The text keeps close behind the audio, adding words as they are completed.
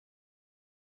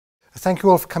Thank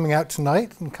you all for coming out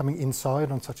tonight and coming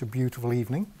inside on such a beautiful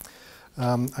evening.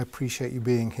 I appreciate you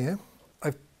being here.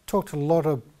 I've talked a lot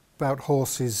about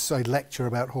horses, I lecture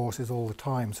about horses all the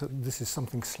time, so this is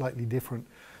something slightly different.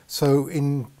 So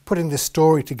in putting this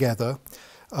story together,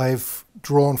 I've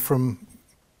drawn from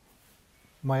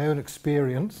my own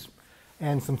experience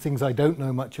and some things I don't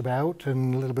know much about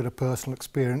and a little bit of personal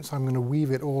experience. I'm going to weave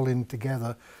it all in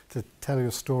together to tell you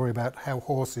a story about how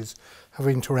horses have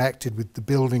interacted with the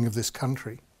building of this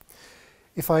country.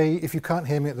 If you can't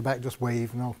hear me at the back, just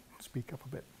wave and I'll speak up a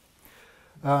bit.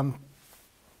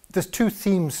 There's two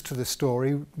themes to this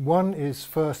story. One is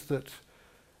first that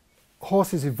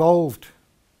horses evolved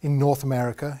in North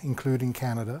America, including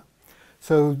Canada.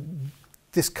 So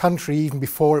this country, even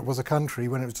before it was a country,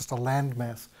 when it was just a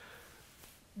landmass,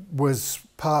 was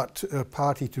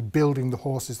party to building the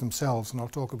horses themselves, and I'll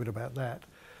talk a bit about that.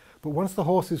 But once the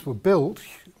horses were built,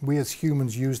 we as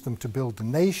humans used them to build the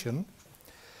nation,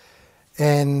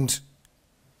 and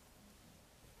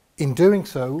in doing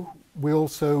so, we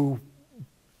also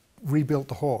rebuilt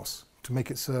the horse to make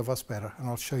it serve us better, and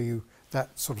I'll show you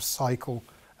that sort of cycle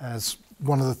as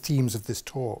one of the themes of this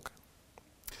talk.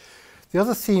 The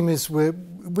other theme is we're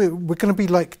going to be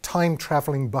like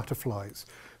time-traveling butterflies.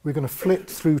 We're going to flit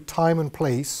through time and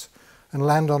place and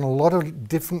land on a lot of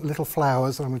different little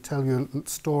flowers. I'm going to tell you a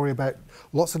story about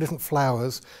lots of different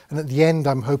flowers, and at the end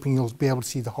I'm hoping you'll be able to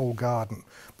see the whole garden.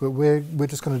 But we're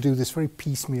just going to do this very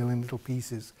piecemeal in little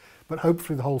pieces, but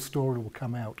hopefully the whole story will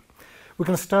come out. We're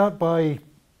going to start by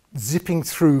zipping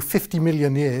through 50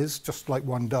 million years, just like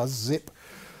one does, zip,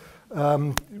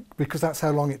 because that's how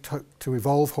long it took to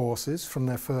evolve horses from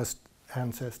their first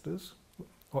ancestors,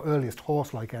 or earliest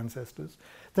horse-like ancestors.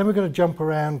 Then we're going to jump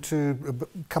around to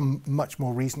become much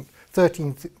more recent,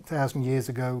 13,000 years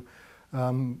ago,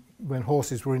 when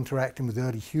horses were interacting with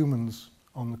early humans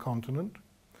on the continent.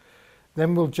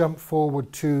 Then we'll jump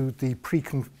forward to the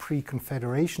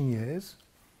pre-Confederation years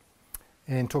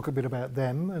and talk a bit about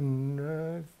them,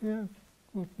 and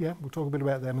we'll talk a bit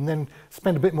about them, and then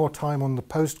spend a bit more time on the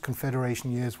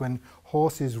post-Confederation years when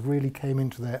horses really came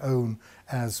into their own,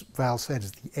 as Val said,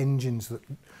 as the engines that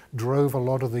drove a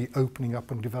lot of the opening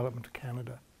up and development of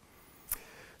Canada.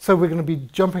 So we're going to be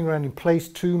jumping around in place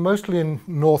too, mostly in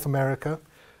North America,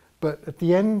 but at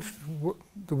the end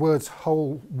the words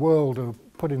whole world are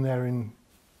put in there in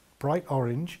bright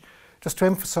orange, just to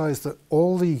emphasize that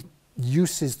all the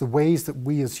uses, the ways that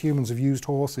we as humans have used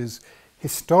horses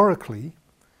historically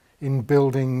in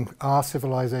building our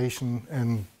civilization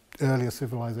and earlier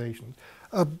civilizations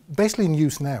are basically in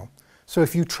use now. So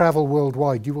if you travel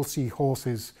worldwide, you will see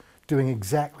horses doing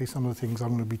exactly some of the things I'm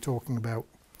going to be talking about,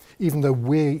 even though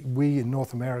we in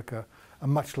North America are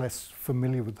much less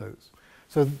familiar with those.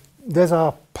 So there's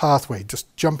our pathway,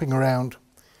 just jumping around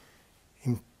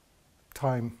in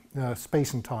time,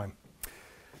 space and time.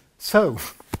 So,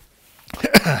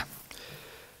 a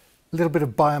little bit of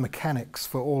biomechanics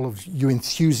for all of you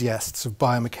enthusiasts of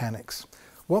biomechanics.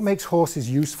 What makes horses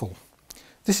useful?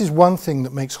 This is one thing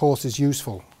that makes horses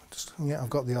useful. I've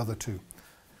got the other two.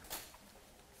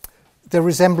 Their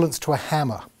resemblance to a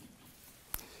hammer.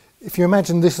 If you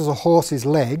imagine this as a horse's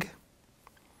leg,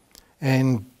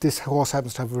 and this horse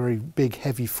happens to have a very big,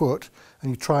 heavy foot,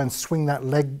 and you try and swing that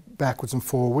leg backwards and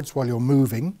forwards while you're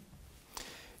moving,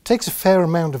 it takes a fair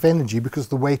amount of energy because of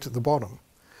the weight at the bottom.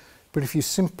 But if you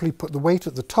simply put the weight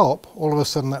at the top, all of a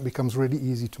sudden that becomes really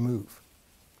easy to move.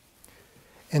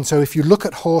 And so if you look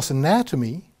at horse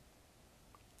anatomy,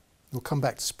 we'll come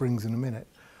back to springs in a minute,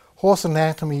 horse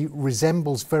anatomy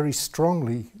resembles very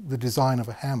strongly the design of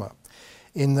a hammer,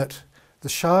 in that the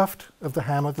shaft of the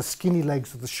hammer, the skinny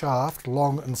legs of the shaft,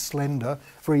 long and slender,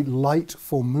 very light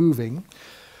for moving,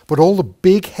 but all the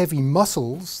big heavy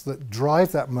muscles that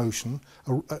drive that motion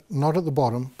are not at the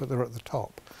bottom, but they're at the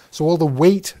top. So all the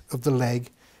weight of the leg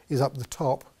is up the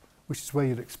top, which is where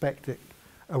you'd expect it,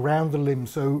 around the limb.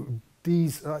 So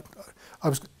these,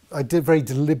 I did very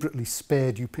deliberately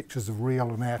spared you pictures of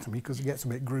real anatomy because it gets a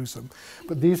bit gruesome.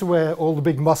 But these are where all the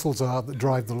big muscles are that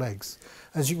drive the legs.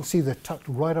 As you can see, they're tucked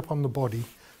right up on the body,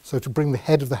 so to bring the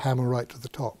head of the hammer right to the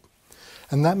top.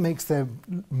 And that makes their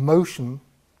motion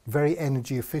very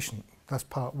energy efficient. That's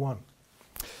part one.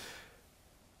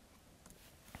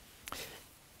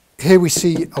 Here we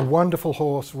see a wonderful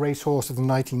horse, racehorse of the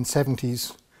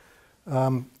 1970s.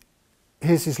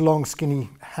 Here's his long, skinny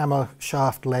hammer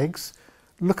shaft legs.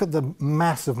 Look at the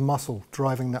mass of muscle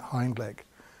driving that hind leg.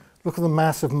 Look at the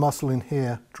mass of muscle in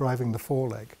here driving the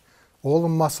foreleg. All the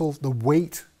muscle, the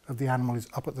weight of the animal is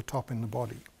up at the top in the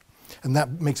body. And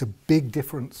that makes a big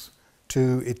difference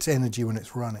to its energy when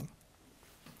it's running.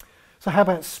 So how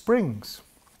about springs?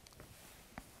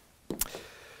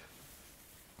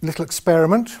 Little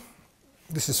experiment.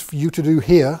 This is for you to do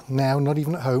here now, not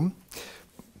even at home.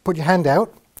 Put your hand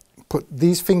out, put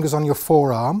these fingers on your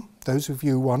forearm, those of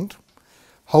you who want.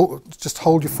 Just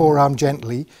hold your forearm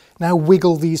gently. Now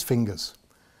wiggle these fingers.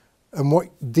 And what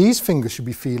these fingers should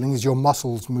be feeling is your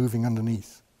muscles moving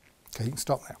underneath. Okay, you can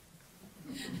stop now.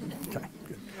 Okay,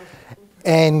 good.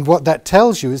 And what that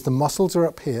tells you is the muscles are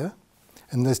up here,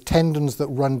 and there's tendons that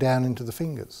run down into the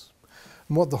fingers.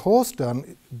 And what the horse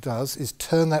does is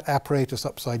turn that apparatus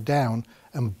upside down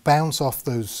and bounce off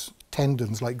those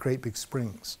tendons like great big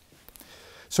springs.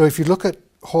 So if you look at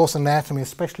horse anatomy,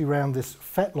 especially around this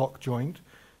fetlock joint,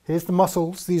 here's the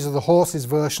muscles. These are the horse's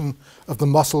version of the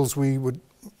muscles we would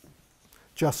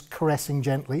just caressing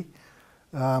gently.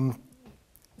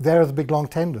 There are the big long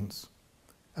tendons.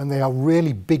 And they are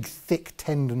really big, thick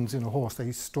tendons in a horse.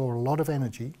 They store a lot of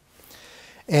energy.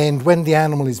 And when the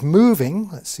animal is moving,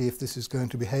 let's see if this is going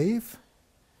to behave.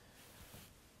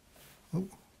 Oh,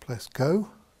 press go.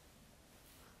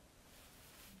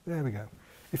 There we go.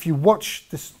 If you watch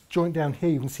this joint down here,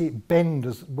 you can see it bend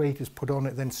as weight is put on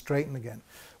it, then straighten again.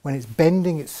 When it's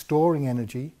bending, it's storing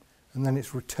energy, and then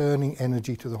it's returning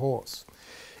energy to the horse.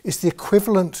 It's the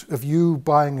equivalent of you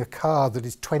buying a car that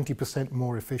is 20%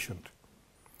 more efficient.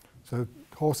 So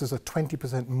horses are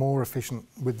 20% more efficient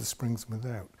with the springs than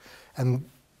without. And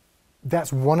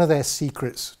that's one of their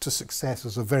secrets to success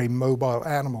as a very mobile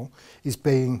animal, is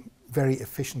being very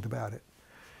efficient about it.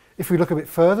 If we look a bit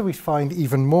further, we find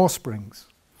even more springs.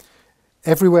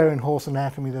 Everywhere in horse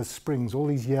anatomy there's springs. All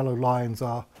these yellow lines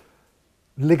are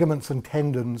ligaments and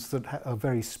tendons that are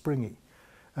very springy.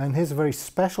 And here's a very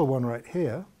special one right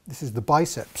here. This is the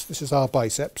biceps. This is our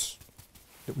biceps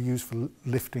that we use for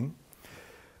lifting.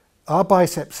 Our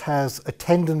biceps has a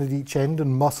tendon at each end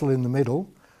and muscle in the middle.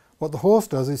 What the horse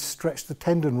does is stretch the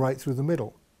tendon right through the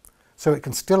middle. So it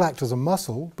can still act as a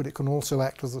muscle, but it can also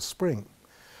act as a spring.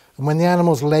 And when the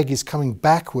animal's leg is coming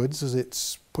backwards as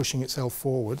it's pushing itself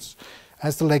forwards,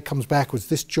 as the leg comes backwards,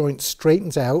 this joint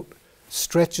straightens out,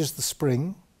 stretches the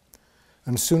spring,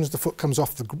 and as soon as the foot comes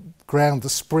off the ground, the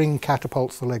spring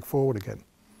catapults the leg forward again.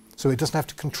 So it doesn't have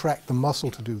to contract the muscle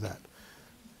to do that.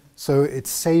 So it's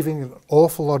saving an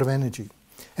awful lot of energy.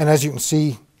 And as you can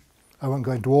see, I won't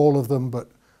go into all of them, but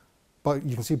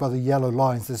you can see by the yellow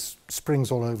lines, there's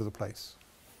springs all over the place.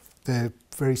 They're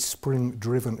very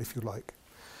spring-driven, if you like.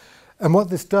 And what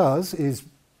this does is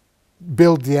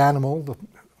build the animal, the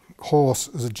horse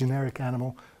as a generic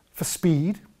animal, for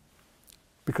speed,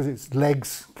 because its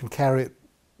legs can carry it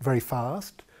very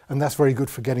fast, and that's very good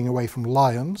for getting away from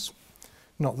lions.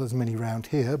 Not that there's many around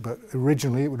here, but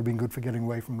originally it would have been good for getting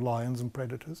away from lions and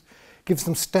predators. Gives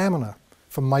them stamina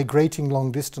for migrating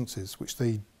long distances, which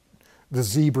the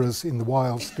zebras in the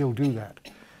wild still do that.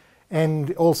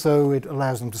 And also it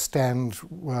allows them to stand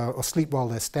or sleep while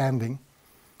they're standing.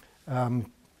 But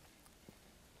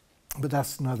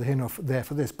that's neither here nor there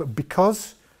for this. But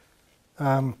because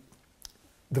the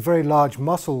very large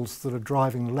muscles that are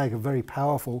driving the leg are very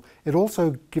powerful, it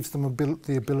also gives them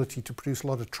the ability to produce a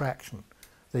lot of traction.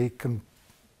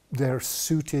 They're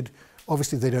suited,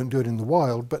 obviously they don't do it in the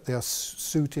wild, but they are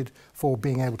suited for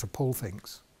being able to pull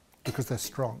things because they're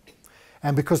strong.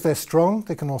 And because they're strong,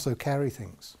 they can also carry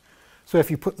things. So if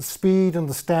you put the speed and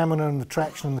the stamina and the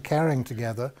traction and the carrying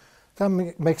together, that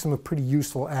makes them a pretty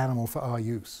useful animal for our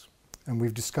use. And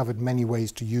we've discovered many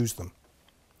ways to use them.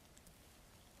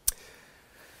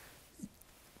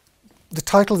 The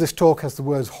title of this talk has the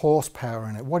words horsepower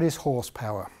in it. What is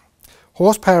horsepower?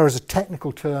 Horsepower is a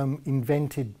technical term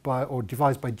invented by or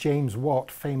devised by James Watt,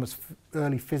 famous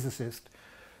early physicist,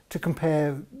 to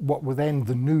compare what were then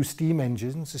the new steam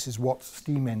engines, this is Watt's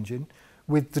steam engine,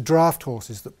 with the draft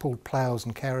horses that pulled ploughs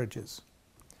and carriages.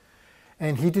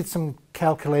 And he did some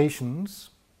calculations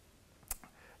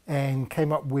and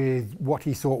came up with what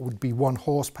he thought would be 1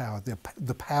 horsepower,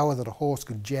 the power that a horse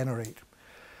could generate.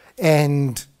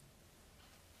 And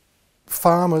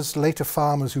farmers, later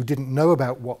farmers who didn't know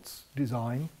about Watt's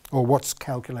design or Watt's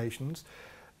calculations,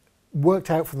 worked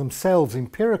out for themselves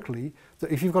empirically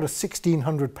that if you've got a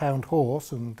 1,600-pound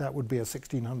horse, and that would be a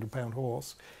 1,600-pound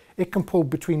horse, it can pull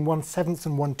between 1/7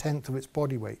 and 1/10 of its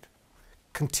body weight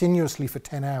continuously for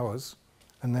 10 hours,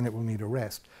 and then it will need a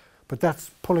rest. But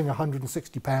that's pulling a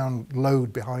 160-pound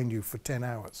load behind you for 10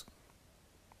 hours.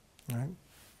 Right?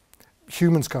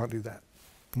 Humans can't do that,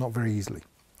 not very easily.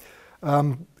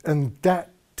 And that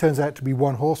turns out to be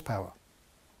 1 horsepower.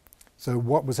 So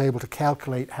Watt was able to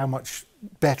calculate how much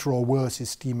better or worse his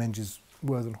steam engines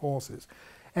were than horses.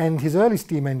 And his early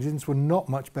steam engines were not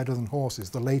much better than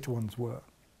horses, the later ones were.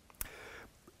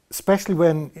 Especially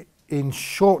when in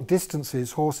short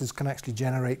distances, horses can actually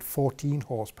generate 14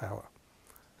 horsepower.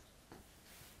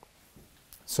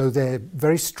 So they're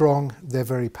very strong, they're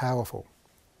very powerful.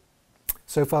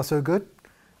 So far so good.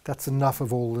 That's enough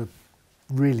of all the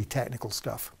really technical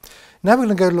stuff. Now we're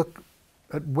going to go look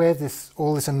at where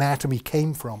all this anatomy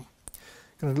came from.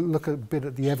 Going to look a bit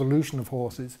at the evolution of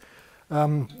horses.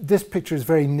 This picture is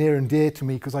very near and dear to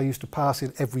me because I used to pass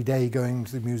it every day going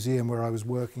to the museum where I was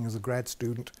working as a grad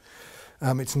student.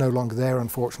 It's no longer there,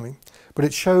 unfortunately. But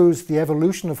it shows the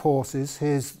evolution of horses.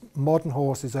 Here's modern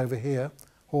horses over here,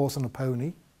 horse and a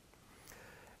pony.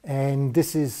 And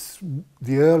this is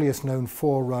the earliest known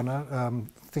forerunner, a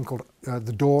thing called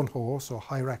the dawn horse or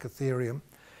Hyracotherium.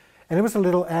 And it was a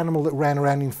little animal that ran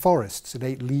around in forests. It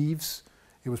ate leaves.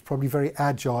 It was probably very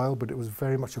agile, but it was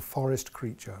very much a forest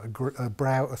creature, a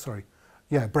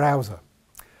browser.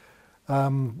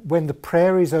 When the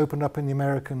prairies opened up in the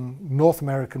North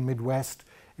American Midwest,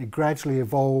 it gradually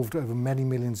evolved over many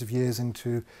millions of years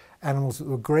into animals that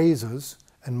were grazers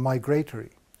and migratory,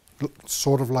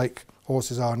 sort of like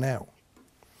horses are now.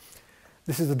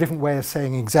 This is a different way of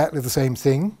saying exactly the same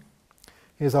thing.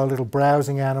 Here's our little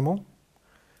browsing animal.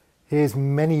 Here's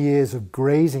many years of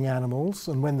grazing animals,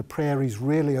 and when the prairies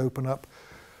really open up,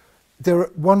 there were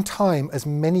at one time as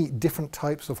many different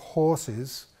types of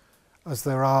horses as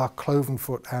there are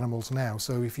cloven-foot animals now.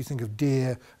 So if you think of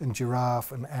deer and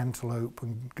giraffe and antelope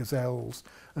and gazelles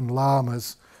and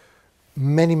llamas,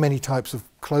 many, many types of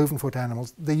cloven-foot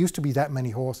animals, there used to be that many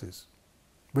horses.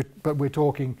 But we're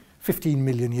talking 15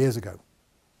 million years ago.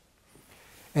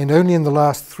 And only in the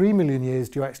last 3 million years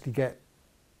do you actually get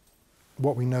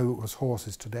what we know as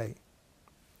horses today.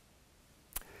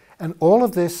 And all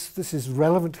of this is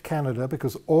relevant to Canada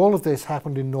because all of this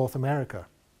happened in North America.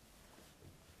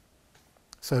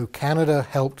 So Canada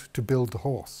helped to build the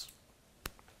horse.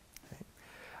 Okay.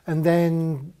 And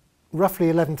then roughly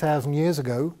 11,000 years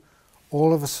ago,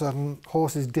 all of a sudden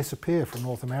horses disappear from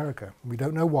North America. We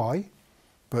don't know why,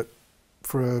 but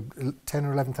for a 10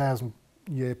 or 11,000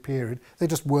 year period, there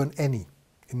just weren't any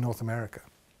in North America.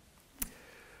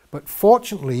 But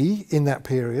fortunately, in that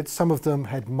period, some of them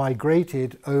had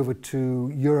migrated over to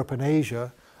Europe and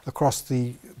Asia across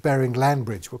the Bering Land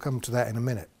Bridge. We'll come to that in a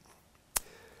minute.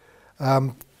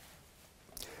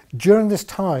 During this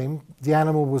time, the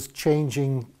animal was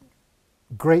changing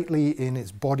greatly in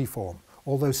its body form.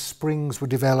 All those springs were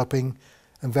developing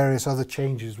and various other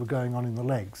changes were going on in the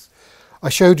legs. I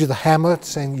showed you the hammer,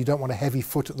 saying you don't want a heavy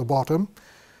foot at the bottom.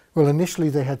 Well, initially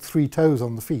they had 3 toes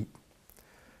on the feet.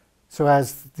 So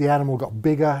as the animal got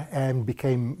bigger and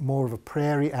became more of a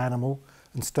prairie animal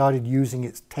and started using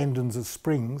its tendons as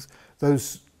springs,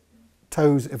 those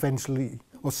toes eventually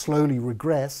or slowly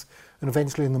regress, and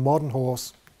eventually in the modern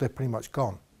horse, they're pretty much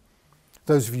gone.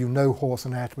 Those of you who know horse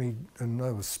anatomy and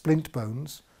know the splint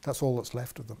bones, that's all that's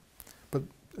left of them. But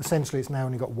essentially it's now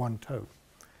only got 1 toe.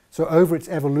 So over its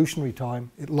evolutionary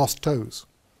time, it lost toes.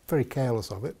 Very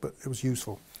careless of it, but it was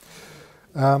useful.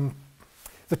 The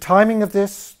timing of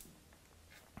this,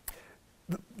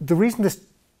 the reason this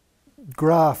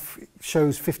graph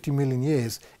shows 50 million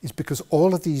years is because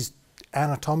all of these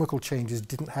anatomical changes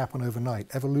didn't happen overnight.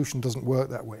 Evolution doesn't work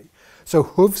that way. So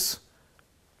hooves,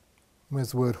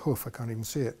 where's the word hoof? I can't even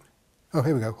see it. Oh,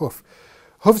 here we go, hoof.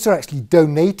 Hooves are actually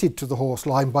donated to the horse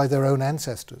line by their own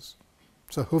ancestors.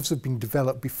 So hooves have been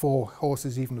developed before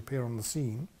horses even appear on the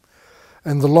scene.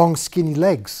 And the long skinny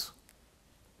legs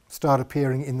start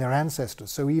appearing in their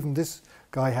ancestors. So even this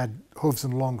guy had hooves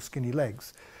and long skinny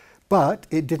legs. But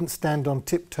it didn't stand on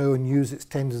tiptoe and use its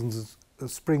tendons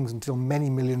as springs until many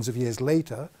millions of years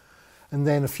later. And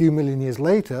then a few million years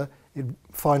later, it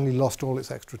finally lost all its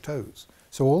extra toes.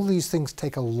 So all these things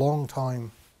take a long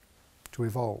time to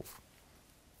evolve.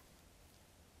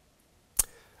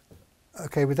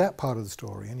 Okay, with that part of the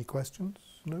story, any questions?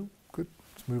 No? Good.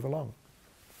 Let's move along.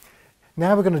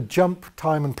 Now we're going to jump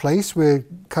time and place. We're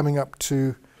coming up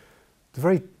to the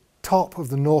very top of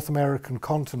the North American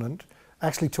continent,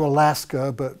 actually to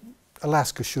Alaska, but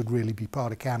Alaska should really be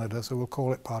part of Canada, so we'll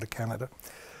call it part of Canada.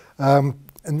 And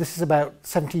this is about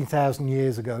 17,000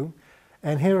 years ago.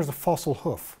 And here is a fossil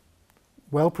hoof,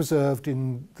 well preserved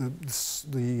in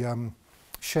the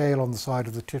shale on the side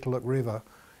of the Titlook River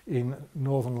in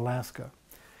northern Alaska.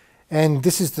 And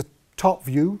this is the top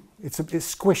view. It's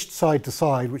squished side to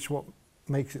side, which is what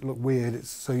makes it look weird.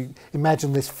 So you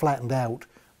imagine this flattened out,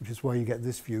 which is why you get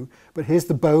this view. But here's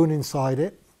the bone inside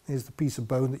it. Here's the piece of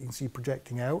bone that you can see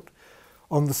projecting out.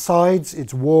 On the sides,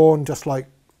 it's worn just like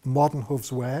modern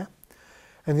hooves wear.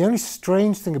 And the only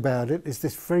strange thing about it is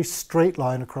this very straight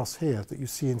line across here that you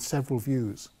see in several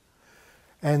views.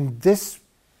 And this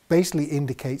basically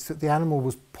indicates that the animal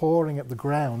was pawing at the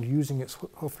ground, using its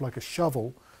hoof like a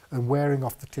shovel and wearing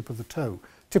off the tip of the toe.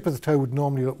 Tip of the toe would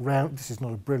normally look round, this is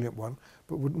not a brilliant one,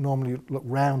 but would normally look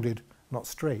rounded, not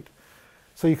straight.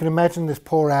 So you can imagine this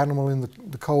poor animal in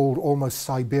the cold, almost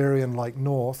Siberian-like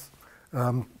north,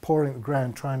 pawing at the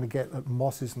ground, trying to get at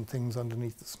mosses and things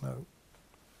underneath the snow.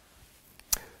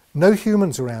 No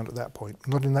humans around at that point,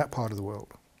 not in that part of the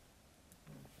world.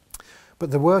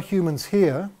 But there were humans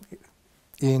here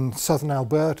in southern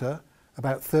Alberta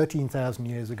about 13,000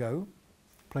 years ago,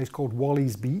 a place called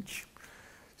Wally's Beach.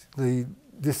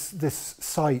 This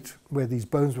site where these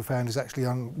bones were found is actually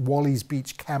on Wally's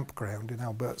Beach campground in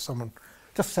Alberta,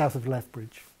 just south of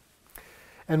Lethbridge.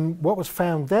 And what was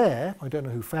found there, I don't know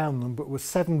who found them, but was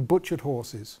 7 butchered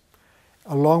horses,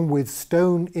 along with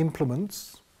stone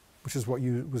implements, which is what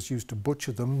was used to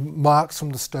butcher them. Marks from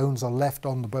the stones are left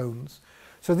on the bones.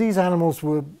 So these animals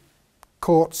were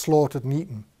caught, slaughtered and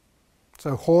eaten.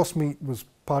 So horse meat was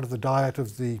part of the diet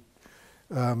of the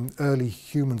early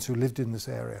humans who lived in this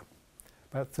area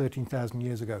about 13,000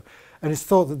 years ago. And it's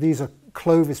thought that these are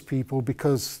Clovis people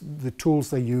because the tools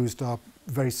they used are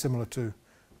very similar to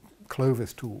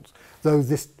Clovis tools, though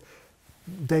this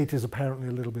date is apparently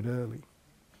a little bit early.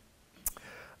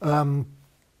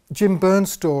 Jim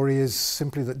Burns' story is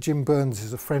simply that Jim Burns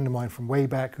is a friend of mine from way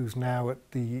back who's now at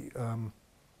the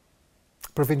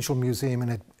Provincial Museum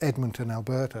in Edmonton,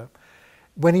 Alberta.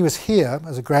 When he was here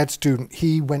as a grad student,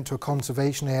 he went to a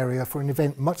conservation area for an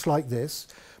event much like this,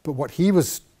 but what he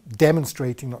was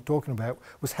demonstrating, not talking about,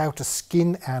 was how to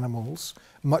skin animals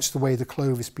much the way the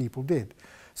Clovis people did.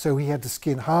 So he had to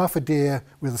skin half a deer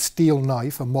with a steel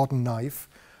knife, a modern knife,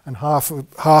 and half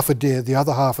a deer, the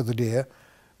other half of the deer,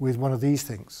 with one of these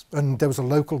things. And there was a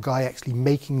local guy actually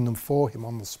making them for him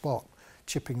on the spot,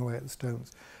 chipping away at the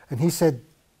stones. And he said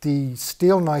the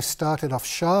steel knife started off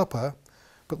sharper,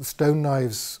 but the stone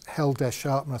knives held their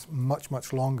sharpness much,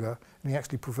 much longer, and he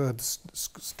actually preferred the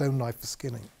stone knife for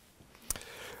skinning.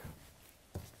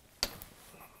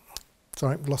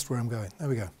 Sorry, I've lost where I'm going. There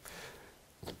we go.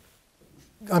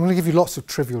 I'm going to give you lots of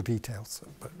trivial details,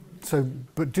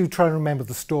 but do try and remember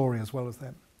the story as well as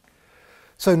them.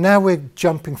 So now we're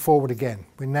jumping forward again.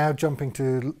 We're now jumping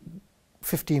to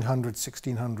 1500,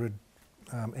 1600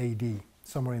 AD,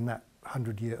 somewhere in that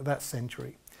that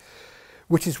century,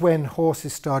 which is when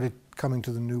horses started coming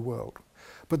to the New World.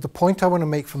 But the point I want to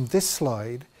make from this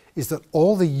slide is that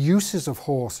all the uses of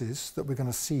horses that we're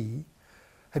going to see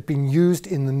had been used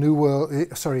in the New World,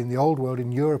 in the Old World,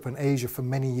 in Europe and Asia for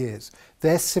many years.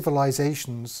 Their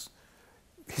civilizations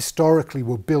historically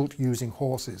were built using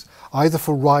horses, either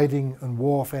for riding and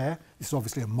warfare. This is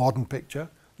obviously a modern picture.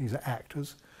 These are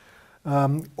actors.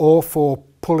 Or for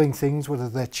pulling things, whether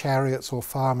they're chariots or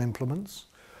farm implements,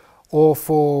 or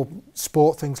for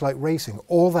sport things like racing.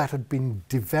 All that had been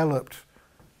developed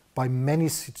by many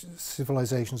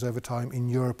civilizations over time in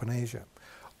Europe and Asia.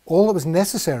 All that was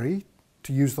necessary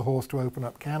to use the horse to open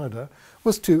up Canada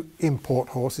was to import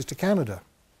horses to Canada.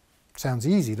 Sounds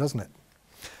easy, doesn't it?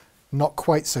 Not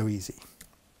quite so easy.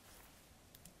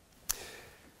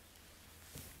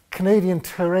 Canadian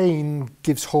terrain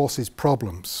gives horses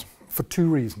problems for 2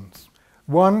 reasons.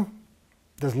 One,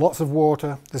 there's lots of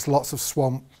water, there's lots of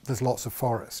swamp, there's lots of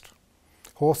forest.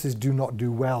 Horses do not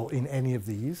do well in any of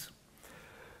these.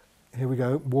 Here we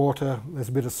go, water, there's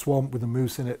a bit of swamp with a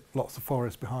moose in it, lots of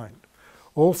forest behind.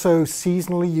 Also,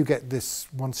 seasonally, you get this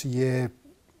once a year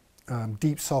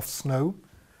deep soft snow,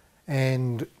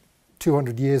 and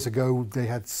 200 years ago they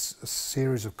had a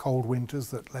series of cold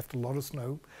winters that left a lot of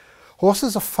snow.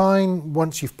 Horses are fine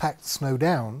once you've packed the snow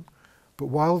down, but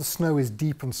while the snow is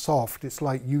deep and soft, it's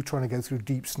like you trying to go through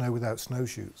deep snow without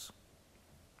snowshoes.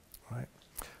 Right?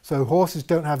 So horses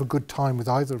don't have a good time with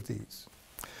either of these.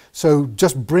 So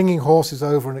just bringing horses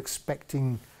over and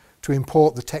expecting to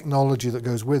import the technology that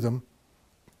goes with them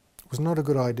was not a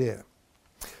good idea.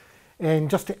 And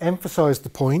just to emphasize the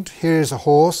point, here's a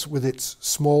horse with its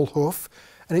small hoof,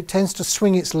 and it tends to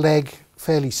swing its leg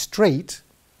fairly straight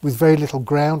with very little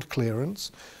ground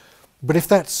clearance. But if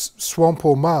that's swamp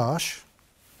or marsh,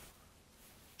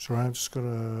 sorry, I'm just going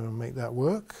to make that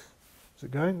work. Is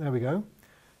it going? There we go. You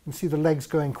can see the legs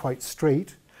going quite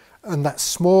straight, and that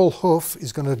small hoof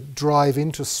is going to drive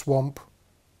into swamp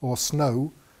or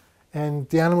snow, and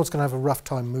the animal's going to have a rough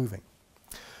time moving.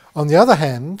 On the other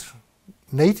hand,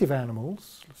 native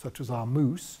animals, such as our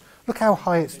moose, look how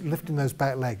high it's lifting those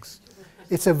back legs.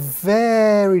 It's a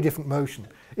very different motion.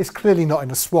 It's clearly not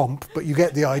in a swamp, but you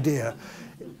get the idea.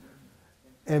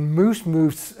 And moose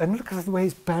moves, and look at the way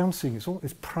it's bouncing,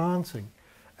 it's prancing.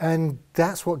 And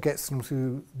that's what gets them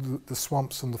to the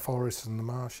swamps and the forests and the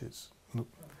marshes.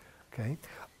 Okay.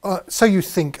 So you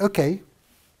think, okay,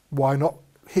 why not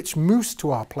hitch moose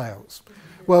to our ploughs?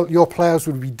 Well, your ploughs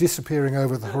would be disappearing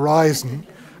over the horizon,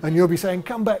 and you'll be saying,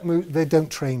 come back, moose. They don't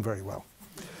train very well.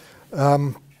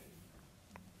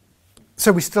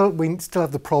 So we still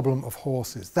have the problem of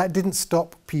horses. That didn't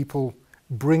stop people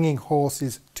bringing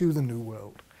horses to the New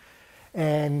World.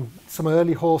 And some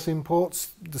early horse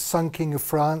imports, the Sun King of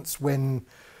France, when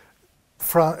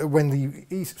the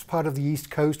east part of the East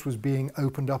Coast was being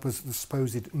opened up as the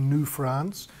supposed New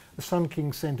France, the Sun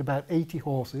King sent about 80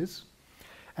 horses.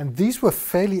 And these were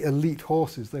fairly elite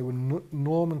horses. They were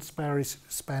Norman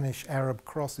Spanish Arab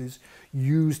crosses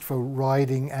used for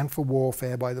riding and for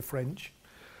warfare by the French.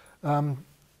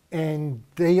 And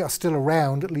they are still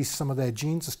around, at least some of their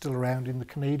genes are still around in the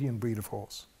Canadian breed of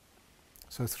horse.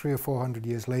 So 300 or 400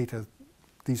 years later,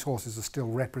 these horses are still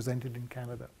represented in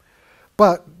Canada.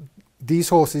 But these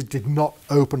horses did not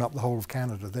open up the whole of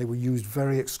Canada. They were used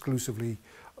very exclusively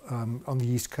on the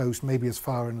East Coast, maybe as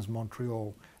far in as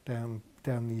Montreal, down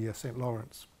the St.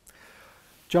 Lawrence.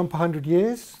 Jump 100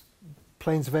 years,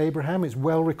 Plains of Abraham, it's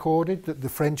well recorded that the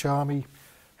French army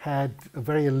had a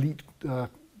very elite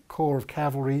corps of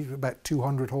cavalry, about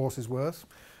 200 horses worth,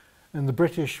 and the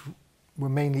British were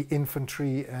mainly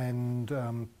infantry and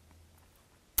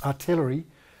artillery,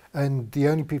 and the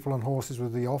only people on horses were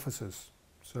the officers,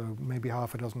 so maybe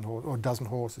half a dozen or a dozen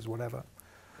horses, whatever.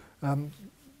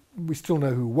 We still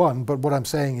know who won, but what I'm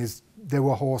saying is there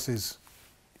were horses,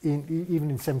 even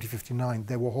in 1759,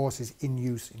 there were horses in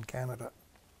use in Canada.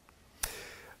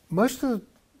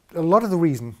 A lot of the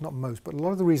reason, not most, but a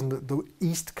lot of the reason that the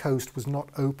East Coast was not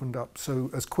opened up so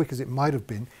as quick as it might have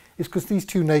been is because these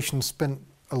two nations spent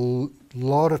a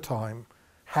lot of time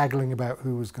haggling about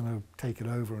who was going to take it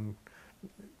over, and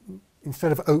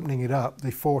instead of opening it up,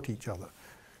 they fought each other.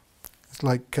 It's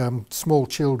like small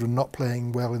children not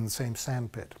playing well in the same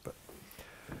sandpit.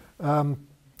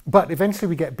 But eventually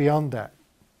we get beyond that.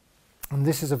 And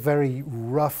this is a very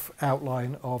rough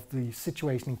outline of the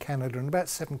situation in Canada in about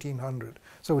 1700.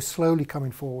 So we're slowly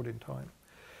coming forward in time.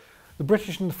 The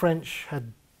British and the French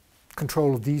had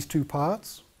control of these two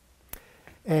parts.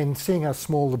 And seeing how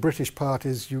small the British part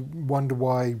is, you wonder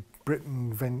why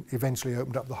Britain eventually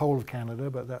opened up the whole of Canada,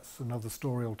 but that's another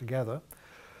story altogether.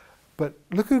 But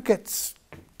look who gets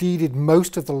deeded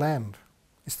most of the land.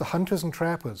 It's the hunters and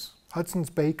trappers. Hudson's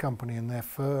Bay Company and their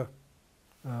fur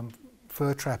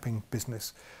trapping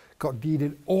business got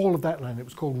deeded all of that land. It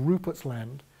was called Rupert's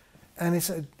Land, and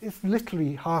it's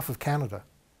literally half of Canada.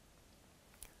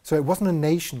 So it wasn't a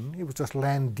nation, it was just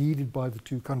land deeded by the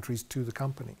two countries to the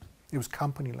company. It was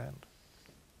company land.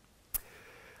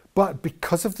 But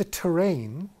because of the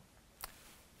terrain,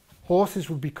 horses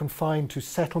would be confined to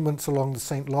settlements along the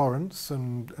St. Lawrence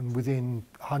and within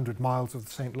 100 miles of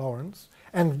the St. Lawrence,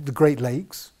 and the Great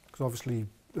Lakes, because obviously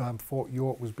Fort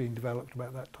York was being developed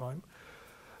about that time.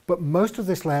 But most of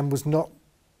this land was not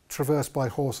traversed by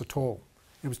horse at all.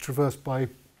 It was traversed by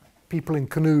people in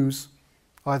canoes,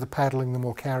 either paddling them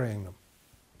or carrying them.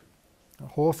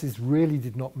 Horses really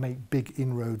did not make big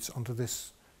inroads onto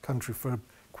this country for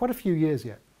quite a few years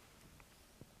yet.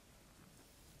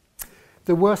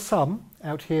 There were some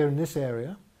out here in this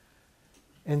area,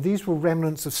 and these were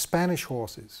remnants of Spanish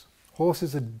horses.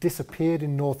 Horses had disappeared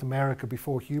in North America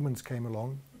before humans came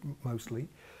along, mostly,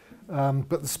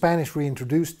 but the Spanish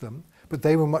reintroduced them, but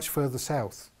they were much further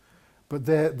south. But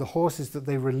the horses that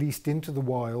they released into the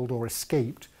wild or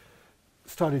escaped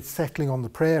started settling on the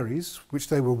prairies, which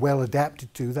they were well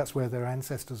adapted to. That's where their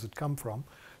ancestors had come from.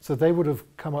 So they would have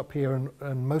come up here,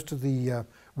 and most of the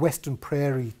western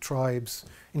prairie tribes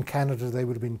in Canada, they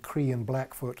would have been Cree and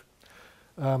Blackfoot,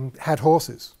 had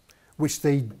horses, which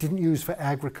they didn't use for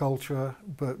agriculture,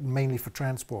 but mainly for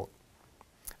transport.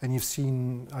 And you've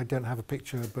seen, I don't have a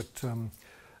picture, but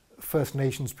First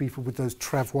Nations people with those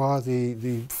travois,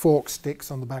 the fork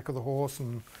sticks on the back of the horse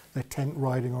and their tent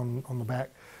riding on the back.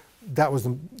 That was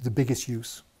the biggest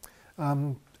use.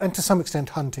 And to some extent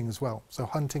hunting as well. So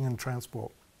hunting and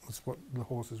transport was what the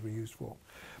horses were used for.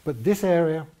 But this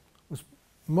area was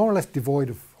more or less devoid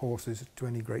of horses to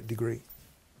any great degree.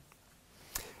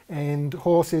 And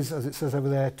horses, as it says over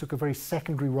there, took a very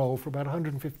secondary role for about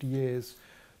 150 years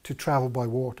to travel by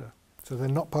water. So they're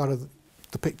not part of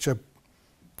the picture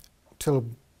till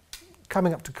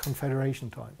coming up to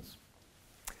Confederation times.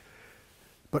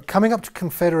 But coming up to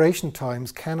Confederation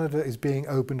times, Canada is being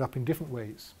opened up in different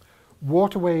ways.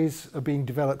 Waterways are being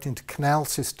developed into canal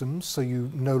systems, so you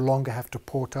no longer have to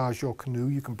portage your canoe.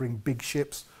 You can bring big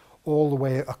ships all the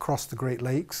way across the Great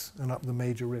Lakes and up the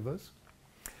major rivers.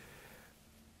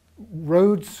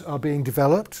 Roads are being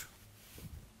developed,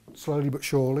 slowly but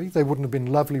surely. They wouldn't have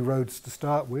been lovely roads to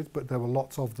start with, but there were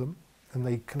lots of them, and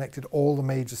they connected all the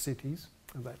major cities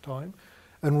at that time.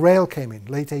 And rail came in,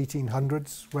 late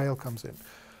 1800s, rail comes in.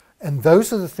 And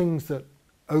those are the things that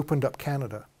opened up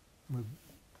Canada, with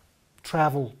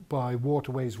travel by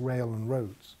waterways, rail and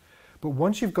roads. But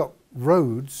once you've got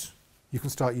roads, you can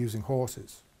start using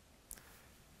horses.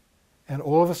 And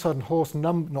all of a sudden,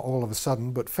 not all of a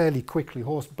sudden, but fairly quickly,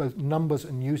 horse both numbers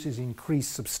and uses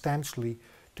increased substantially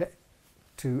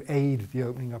to aid the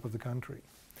opening up of the country.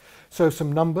 So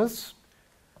some numbers.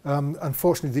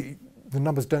 Unfortunately, the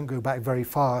numbers don't go back very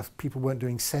far. People weren't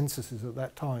doing censuses at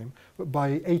that time. But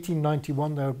by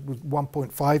 1891, there was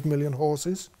 1.5 million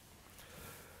horses.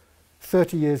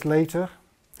 20 years later,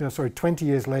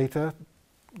 that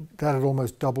had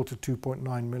almost doubled to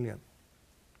 2.9 million.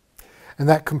 And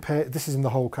that this is in the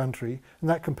whole country, and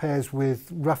that compares with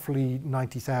roughly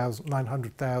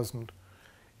 900,000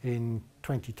 in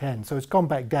 2010. So it's gone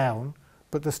back down,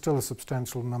 but there's still a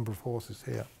substantial number of horses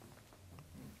here.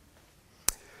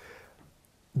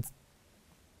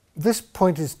 This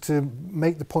point is to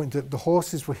make the point that the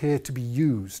horses were here to be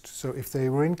used. So if they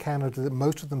were in Canada,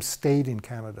 most of them stayed in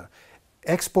Canada.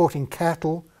 Exporting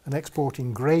cattle and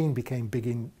exporting grain became big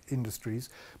industries,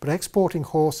 but exporting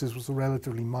horses was a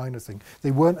relatively minor thing.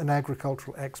 They weren't an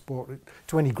agricultural export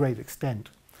to any great extent.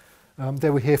 They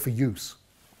were here for use.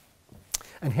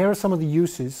 And here are some of the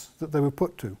uses that they were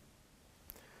put to.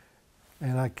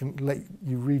 And I can let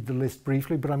you read the list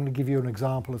briefly, but I'm going to give you an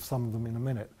example of some of them in a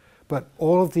minute. But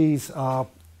all of these are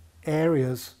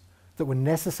areas that were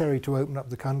necessary to open up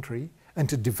the country and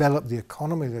to develop the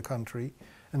economy of the country,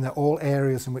 and they're all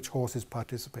areas in which horses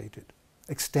participated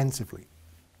extensively.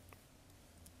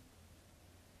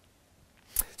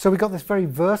 So we got this very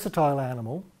versatile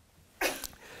animal,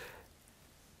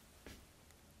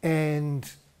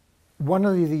 and one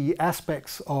of the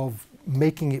aspects of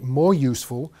making it more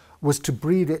useful was to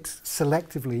breed it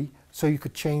selectively so you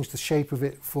could change the shape of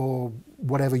it for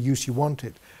whatever use you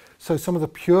wanted. So some of the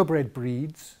purebred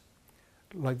breeds,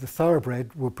 like the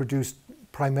thoroughbred, were produced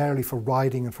primarily for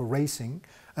riding and for racing,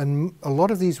 and a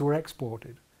lot of these were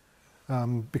exported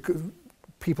because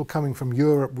people coming from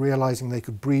Europe realizing they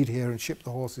could breed here and ship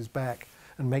the horses back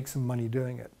and make some money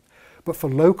doing it. But for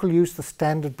local use, the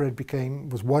standard bred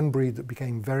was one breed that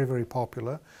became very, very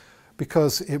popular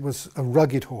because it was a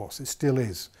rugged horse. It still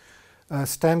is.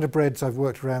 Standard breds I've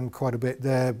worked around quite a bit.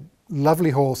 They're lovely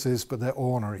horses, but they're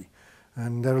ornery.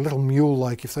 And they're a little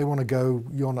mule-like. If they want to go,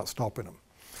 you're not stopping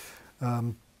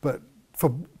them. But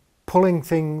for pulling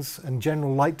things and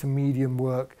general light to medium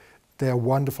work, they're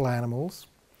wonderful animals.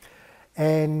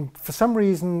 And for some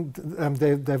reason,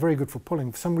 they're very good for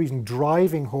pulling. For some reason,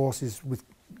 driving horses with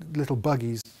little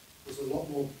buggies was a lot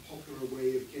more popular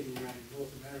way of getting around in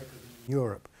North America than in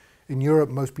Europe. In Europe,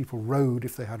 most people rode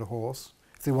if they had a horse,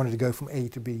 if they wanted to go from A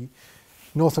to B.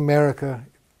 North America,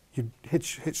 you'd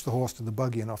hitch the horse to the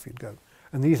buggy and off you'd go.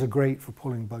 And these are great for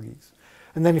pulling buggies.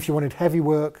 And then if you wanted heavy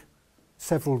work,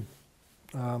 several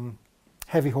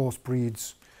heavy horse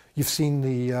breeds. You've seen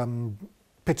the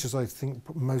pictures, I think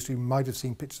most of you might have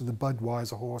seen pictures of the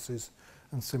Budweiser horses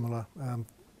and similar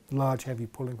large heavy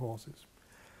pulling horses.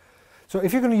 So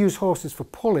if you're going to use horses for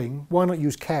pulling, why not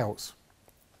use cows?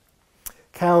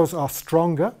 Cows are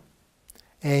stronger,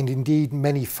 and indeed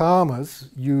many farmers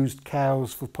used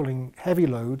cows for pulling heavy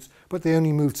loads, but they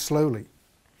only moved slowly.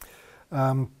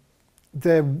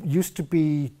 There used to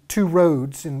be two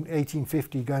roads in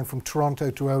 1850 going from Toronto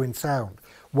to Owen Sound.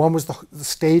 One was the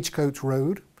stagecoach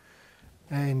road,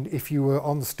 and if you were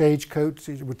on the stagecoach,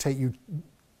 it would take you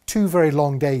 2 very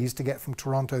long days to get from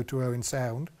Toronto to Owen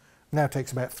Sound. Now it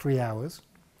takes about 3 hours.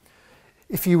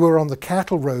 If you were on the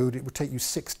cattle road, it would take you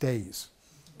 6 days,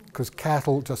 because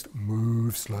cattle just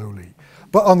move slowly.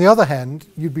 But on the other hand,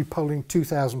 you'd be pulling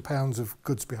 2,000 pounds of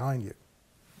goods behind you,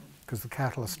 because the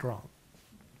cattle are strong.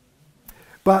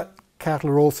 But cattle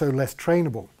are also less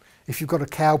trainable. If you've got a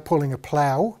cow pulling a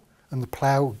plough and the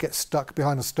plough gets stuck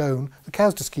behind a stone, the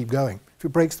cows just keep going. If it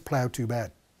breaks the plough, too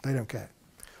bad. They don't care.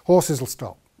 Horses will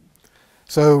stop.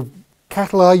 So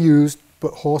cattle are used,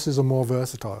 but horses are more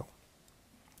versatile.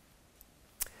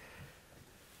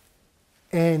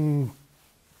 And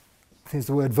here's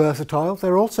the word versatile.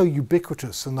 They're also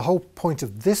ubiquitous. And the whole point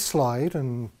of this slide,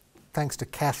 and thanks to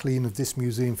Kathleen of this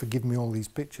museum for giving me all these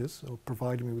pictures, or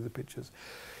providing me with the pictures,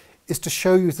 is to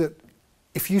show you that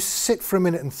if you sit for a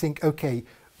minute and think, okay,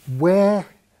 where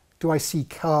do I see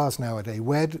cars nowadays?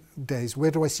 Where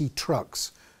do I see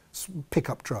trucks,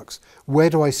 pickup trucks? Where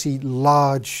do I see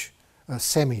large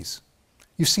semis?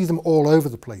 You see them all over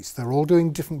the place. They're all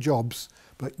doing different jobs,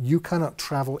 but you cannot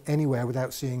travel anywhere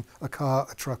without seeing a car,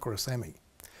 a truck, or a semi.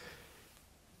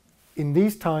 in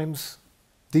these times,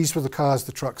 these were the cars,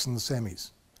 the trucks and the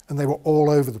semis, and they were all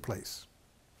over the place.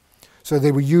 So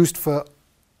they were used for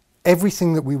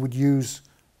everything that we would use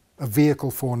a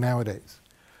vehicle for nowadays.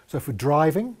 So for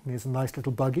driving, here's a nice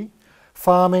little buggy.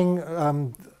 Farming,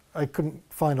 I couldn't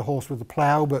find a horse with a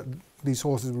plough, but these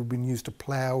horses would have been used to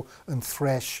plough and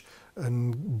thresh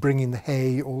and bring in the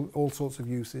hay, all sorts of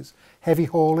uses. Heavy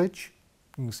haulage,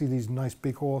 you can see these nice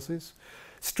big horses.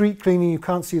 Street cleaning, you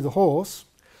can't see the horse,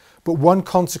 but one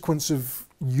consequence of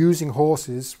using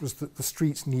horses was that the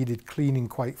streets needed cleaning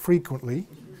quite frequently.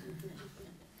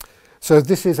 So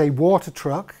this is a water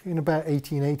truck in about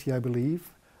 1880, I believe,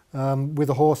 with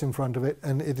a horse in front of it,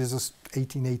 and it is a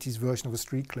 1880s version of a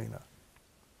street cleaner.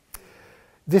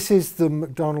 This is the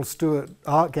MacDonald Stewart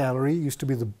Art Gallery. It used to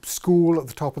be the school at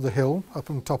the top of the hill, up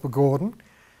on the top of Gordon.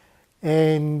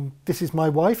 And this is my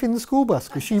wife in the school bus,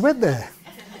 because she went there.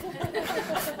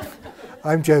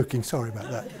 I'm joking, sorry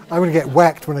about that. I'm going to get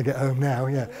whacked when I get home now,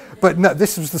 yeah. But no,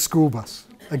 this was the school bus,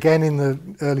 again in the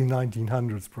early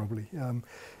 1900s probably.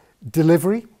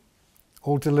 Delivery,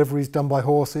 all deliveries done by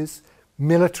horses.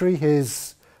 Military,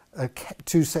 here's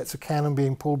two sets of cannon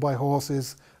being pulled by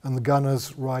horses and the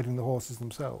gunners riding the horses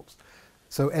themselves.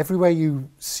 So everywhere you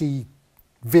see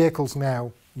vehicles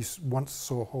now, you once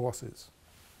saw horses.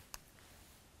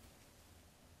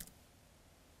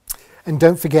 And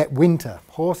don't forget winter,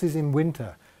 horses in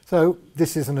winter. So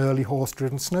this is an early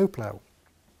horse-driven snowplow.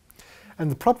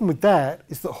 And the problem with that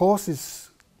is that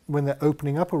horses, when they're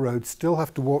opening up a road, still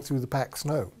have to walk through the packed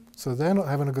snow. So they're not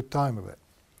having a good time of it.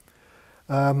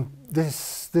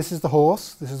 This is the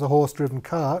horse. This is a horse-driven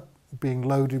cart being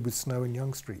loaded with snow in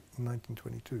Yonge Street in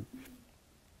 1922.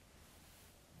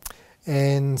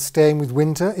 And staying with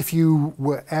winter, if you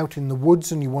were out in the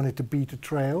woods and you wanted to beat a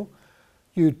trail,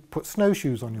 you'd put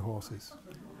snowshoes on your horses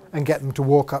and get them to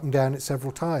walk up and down it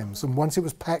several times. And once it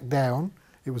was packed down,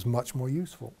 it was much more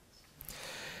useful.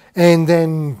 And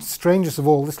then, strangest of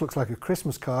all, this looks like a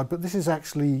Christmas card, but this is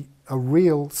actually a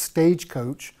real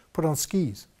stagecoach put on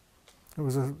skis. It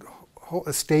was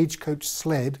a stagecoach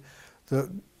sled that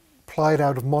plied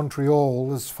out of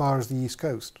Montreal as far as the East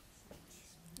Coast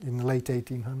in the late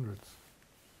 1800s.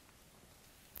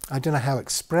 I don't know how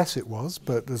express it was,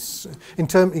 but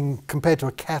compared to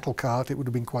a cattle cart, it would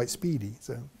have been quite speedy.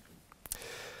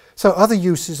 So other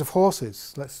uses of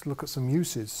horses. Let's look at some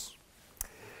uses.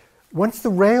 Once the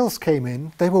rails came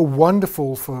in, they were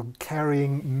wonderful for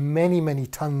carrying many, many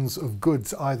tons of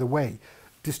goods either way,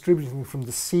 distributing from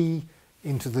the sea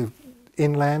into the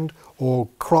inland, or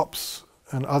crops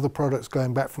and other products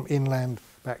going back from inland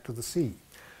back to the sea.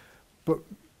 But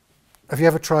have you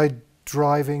ever tried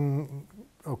driving?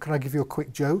 Oh, can I give you a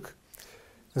quick joke?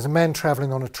 There's a man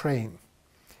travelling on a train,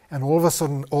 and all of a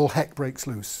sudden all heck breaks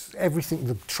loose. Everything,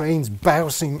 the train's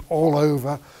bouncing all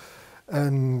over,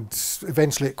 and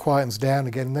eventually it quietens down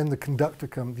again, and then the conductor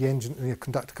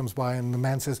comes by, and the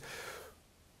man says,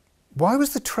 "Why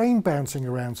was the train bouncing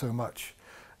around so much?"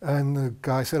 And the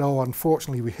guy said, "Oh,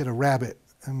 unfortunately we hit a rabbit."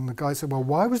 And the guy said, "Well,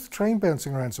 why was the train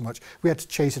bouncing around so much?" "We had to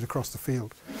chase it across the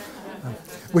field."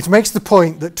 Which makes the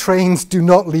point that trains do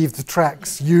not leave the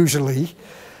tracks usually.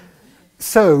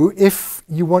 So if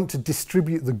you want to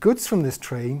distribute the goods from this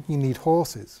train, you need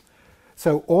horses.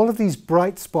 So all of these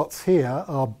bright spots here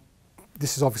are,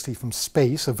 this is obviously from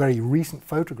space, a very recent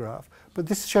photograph, but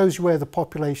this shows you where the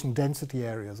population density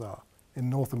areas are in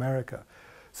North America.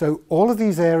 So all of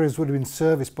these areas would have been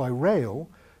serviced by rail,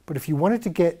 but if you wanted to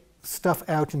get stuff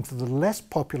out into the less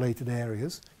populated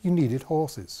areas, you needed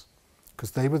horses,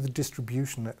 because they were the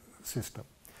distribution system.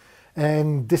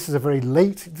 And this is a very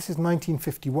late, this is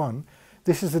 1951.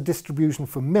 This is a distribution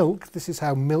for milk. This is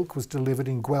how milk was delivered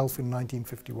in Guelph in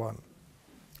 1951.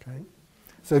 Okay?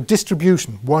 So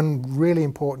distribution, one really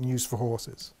important use for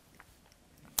horses.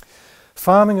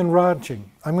 Farming and ranching.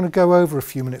 I'm going to go over a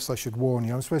few minutes, I should warn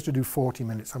you. I'm supposed to do 40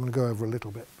 minutes. I'm going to go over a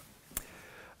little bit.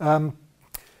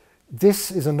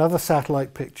 This is another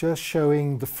satellite picture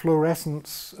showing the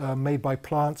fluorescence made by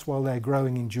plants while they're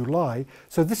growing in July.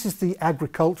 So this is the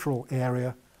agricultural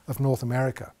area of North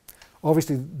America.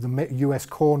 Obviously the US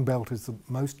corn belt is the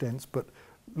most dense, but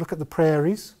look at the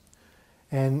prairies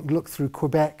and look through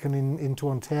Quebec and into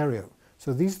Ontario.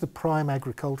 So these are the prime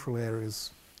agricultural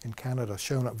areas in Canada,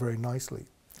 shown up very nicely.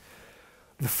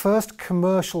 The first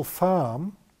commercial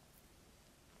farm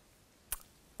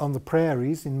on the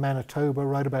prairies in Manitoba,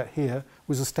 right about here,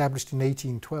 was established in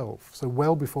 1812, so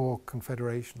well before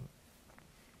Confederation.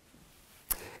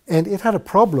 And it had a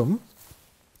problem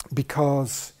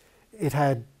because it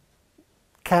had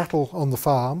cattle on the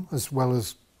farm as well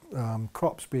as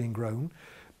crops being grown,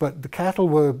 but the cattle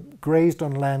were grazed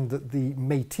on land that the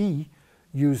Métis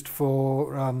used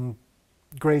for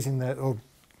grazing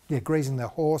their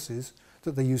horses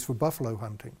that they used for buffalo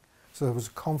hunting. So there was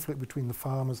a conflict between the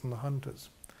farmers and the hunters.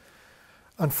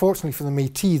 Unfortunately for the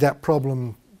Métis, that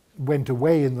problem went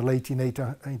away in the late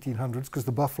 1800s because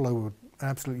the buffalo were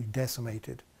absolutely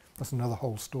decimated. That's another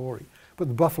whole story. But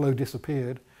the buffalo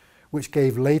disappeared, which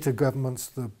gave later governments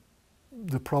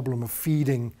the problem of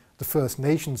feeding the First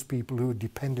Nations people who had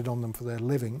depended on them for their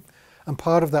living. And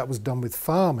part of that was done with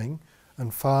farming,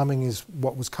 and farming is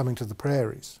what was coming to the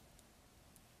prairies.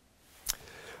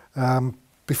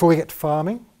 Before we get to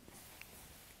farming,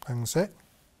 hang on a sec.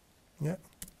 Yeah.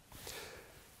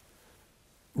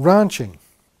 Ranching.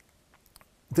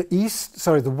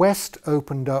 The West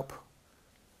opened up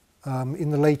in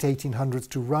the late 1800s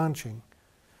to ranching,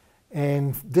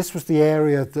 and this was the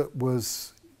area that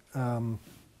was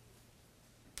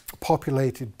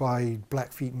populated by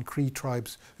Blackfeet and Cree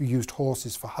tribes who used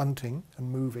horses for hunting and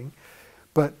moving.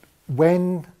 But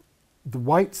when the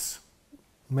whites,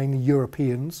 mainly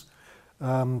Europeans,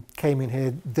 came in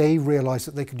here, they realized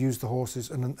that they could use the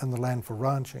horses and the land for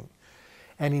ranching.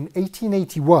 And in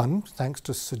 1881, thanks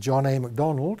to Sir John A.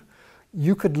 Macdonald,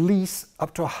 you could lease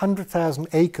up to 100,000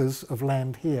 acres of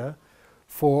land here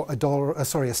for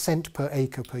a cent per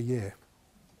acre per year.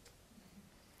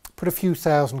 Put a few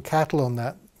thousand cattle on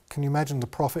that. Can you imagine the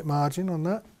profit margin on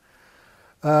that?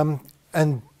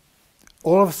 And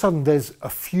all of a sudden there's a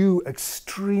few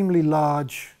extremely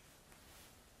large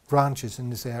ranches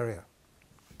in this area.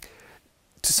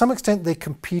 To some extent they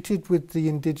competed with the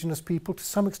indigenous people, to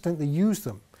some extent they used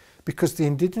them, because the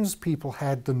indigenous people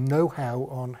had the know-how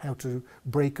on how to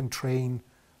break and train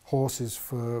horses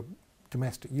for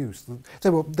domestic use. They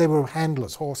were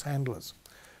handlers, horse handlers,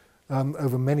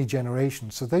 over many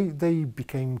generations, so they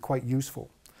became quite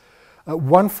useful.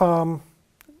 One farm,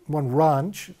 one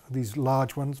ranch, these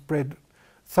large ones, bred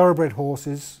thoroughbred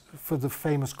horses for the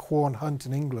famous Quorn Hunt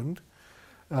in England.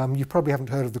 You probably haven't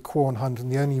heard of the Quorn Hunt, and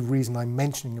the only reason I'm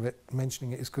mentioning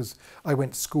it is because I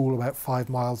went to school about 5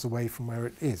 miles away from where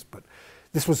it is. But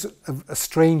this was a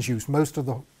strange use. Most of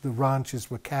the ranches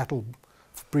were cattle,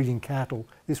 breeding cattle.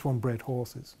 This one bred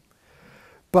horses.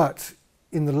 But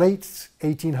in the late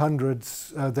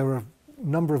 1800s, there were a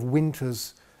number of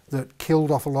winters that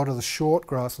killed off a lot of the short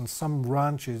grass, and some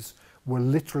ranches were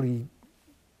literally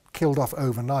killed off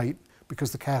overnight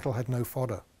because the cattle had no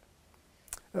fodder.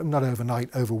 Not overnight,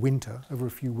 over winter, over a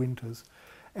few winters.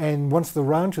 And once the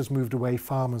ranchers moved away,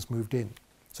 farmers moved in.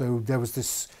 So there was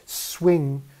this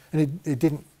swing, and it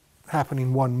didn't happen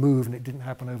in one move, and it didn't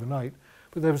happen overnight,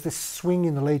 but there was this swing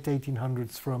in the late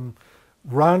 1800s from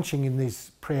ranching in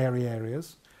these prairie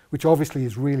areas, which obviously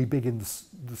is really big in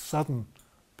the southern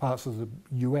parts of the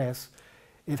US.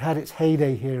 It had its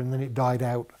heyday here, and then it died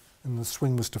out, and the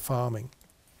swing was to farming.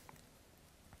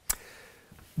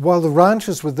 While the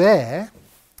ranchers were there,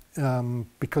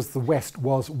 because the West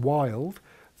was wild,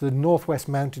 the Northwest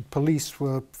Mounted Police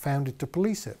were founded to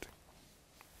police it.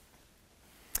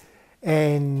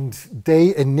 And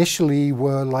they initially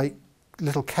were like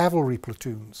little cavalry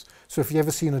platoons. So if you've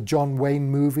ever seen a John Wayne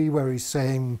movie where he's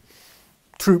saying,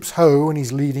 "Troops ho," and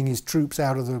he's leading his troops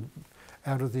out of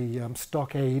the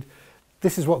stockade,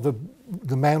 this is what the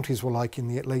Mounties were like in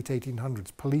the late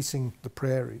 1800s, policing the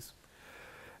prairies.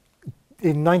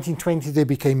 In 1920 they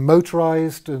became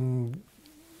motorized, and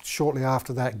shortly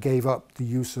after that gave up the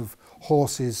use of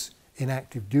horses in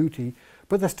active duty,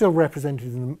 but they're still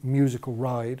represented in the musical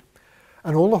ride.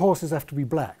 And all the horses have to be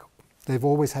black. They've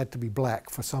always had to be black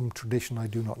for some tradition I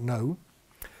do not know.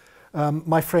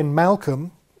 My friend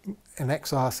Malcolm, an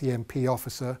ex-RCMP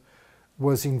officer,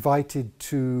 was invited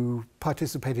to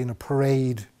participate in a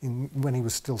parade when he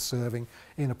was still serving,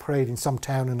 in a parade in some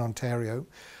town in Ontario.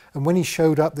 And when he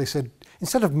showed up, they said,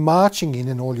 "Instead of marching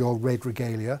in all your red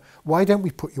regalia, why don't we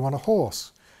put you on a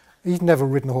horse?" He'd never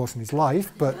ridden a horse in his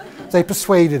life, but they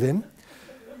persuaded him.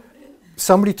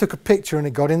 Somebody took a picture and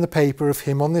it got in the paper of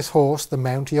him on this horse, the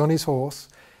Mountie on his horse,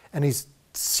 and his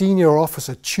senior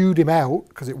officer chewed him out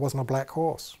because it wasn't a black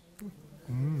horse.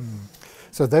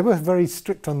 So they were very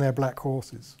strict on their black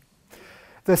horses.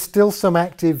 There's still some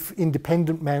active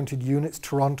independent mounted units.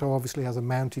 Toronto obviously has a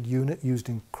mounted unit used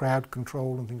in crowd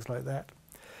control and things like that.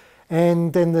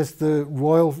 And then there's the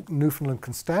Royal Newfoundland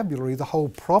Constabulary. The whole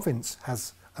province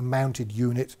has a mounted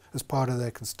unit as part of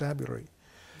their constabulary.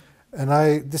 And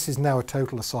this is now a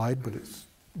total aside, but it's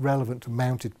relevant to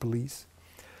mounted police.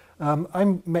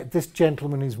 I met this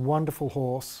gentleman, his wonderful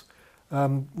horse,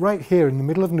 right here in the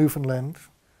middle of Newfoundland,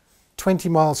 20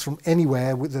 miles from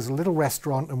anywhere. There's a little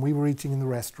restaurant, and we were eating in the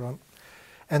restaurant.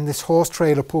 And this horse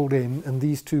trailer pulled in, and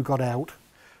these two got out.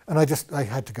 And I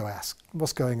had to go ask,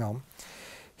 what's going on?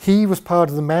 He was part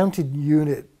of the mounted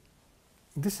unit.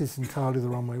 This is entirely the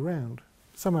wrong way round.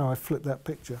 Somehow I flipped that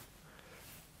picture.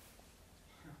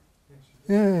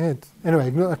 Yeah.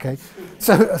 Anyway, okay.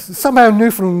 So somehow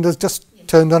Newfoundland has just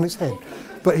turned on its head.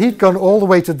 But he'd gone all the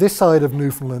way to this side of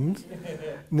Newfoundland,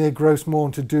 near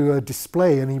Grosmorn, to do a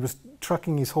display, and he was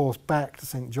trucking his horse back to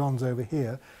St. John's over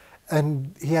here,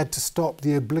 and he had to stop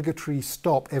the obligatory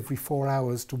stop every 4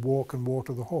 hours to walk and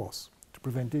water the horse to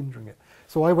prevent injuring it.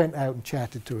 So I went out and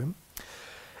chatted to him.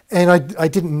 And I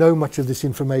didn't know much of this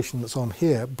information that's on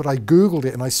here, but I Googled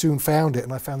it and I soon found it,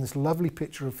 and I found this lovely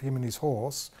picture of him and his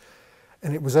horse.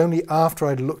 And it was only after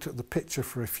I'd looked at the picture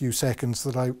for a few seconds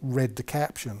that I read the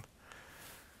caption.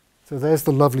 So there's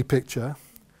the lovely picture,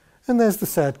 and there's the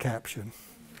sad caption.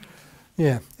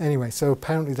 Yeah, anyway, so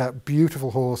apparently that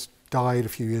beautiful horse died a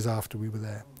few years after we were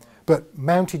there. But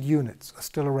mounted units are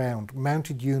still around.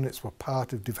 Mounted units were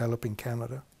part of developing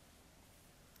Canada.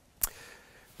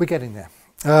 We're getting there.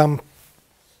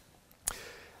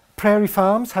 Prairie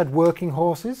farms had working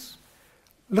horses.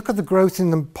 Look at the growth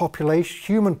in the population,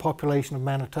 human population of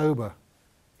Manitoba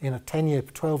in a 10-year,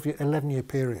 12-year, 11-year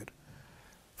period.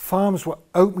 Farms were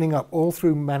opening up all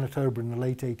through Manitoba in the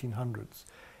late 1800s.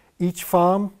 Each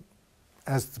farm,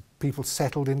 as the people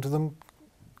settled into them,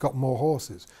 got more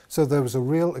horses. So there was a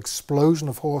real explosion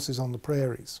of horses on the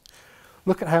prairies.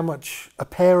 Look at how much a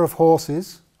pair of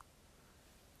horses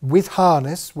with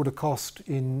harness would have cost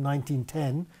in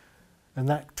 1910, and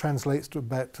that translates to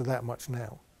about that much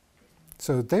now.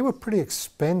 So they were pretty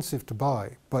expensive to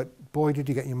buy, but boy did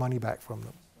you get your money back from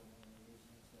them.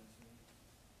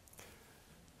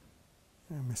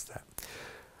 I missed that.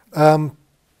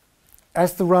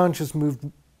 As the ranchers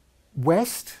moved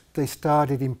west, they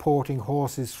started importing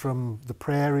horses from the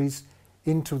prairies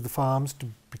into the farms to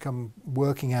become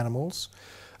working animals.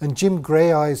 And Jim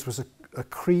Grey Eyes was a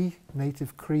Cree,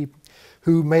 native Cree,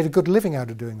 who made a good living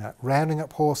out of doing that, rounding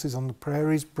up horses on the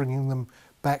prairies, bringing them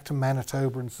back to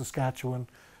Manitoba and Saskatchewan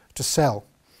to sell.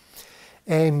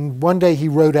 And one day he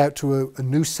rode out to a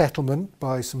new settlement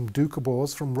by some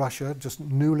Doukhobors from Russia, just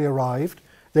newly arrived.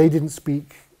 They didn't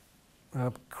speak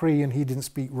Cree and he didn't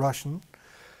speak Russian.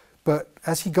 But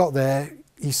as he got there,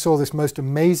 he saw this most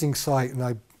amazing sight,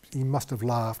 and he must have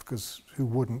laughed, because who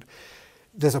wouldn't?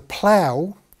 There's a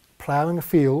ploughing a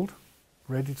field,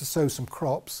 ready to sow some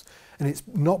crops, and it's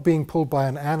not being pulled by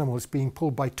an animal, it's being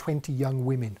pulled by 20 young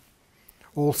women,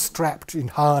 all strapped in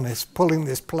harness, pulling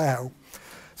this plough.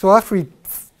 So after he'd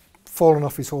fallen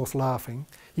off his horse laughing,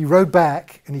 he rode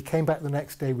back, and he came back the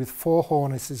next day with four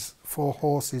horses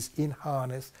in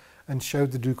harness, and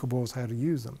showed the Doukhobors how to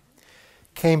use them.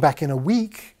 Came back in a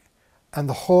week, and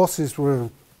the horses were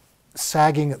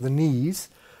sagging at the knees,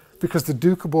 because the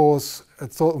Doukhobors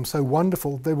had thought them so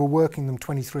wonderful, they were working them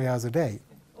 23 hours a day.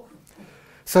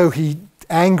 So he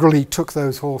angrily took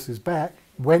those horses back,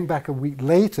 went back a week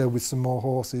later with some more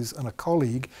horses and a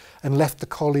colleague, and left the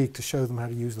colleague to show them how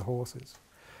to use the horses.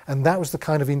 And that was the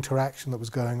kind of interaction that was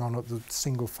going on at the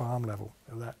single farm level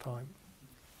at that time.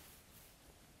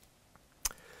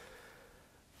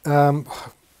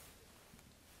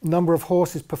 Number of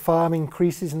horses per farm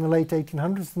increases in the late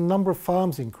 1800s, the number of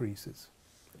farms increases.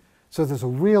 So there's a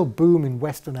real boom in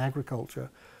Western agriculture,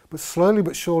 but slowly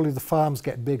but surely the farms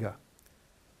get bigger,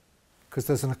 because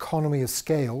there's an economy of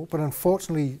scale, but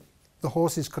unfortunately the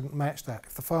horses couldn't match that.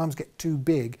 If the farms get too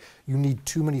big, you need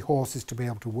too many horses to be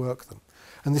able to work them.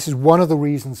 And this is one of the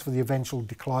reasons for the eventual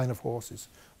decline of horses,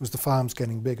 was the farms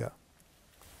getting bigger.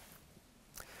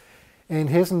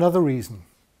 And here's another reason: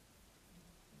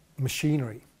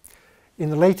 machinery. In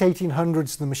the late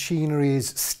 1800s, the machinery is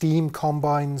steam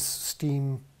combines,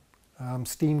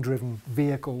 steam-driven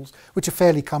vehicles, which are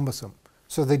fairly cumbersome.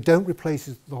 So they don't replace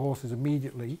the horses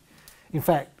immediately. In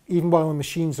fact, even while the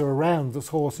machines are around, those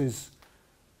horses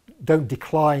don't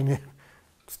decline.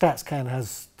 StatsCan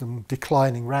has them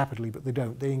declining rapidly, but they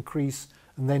don't. They increase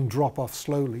and then drop off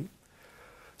slowly.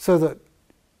 So that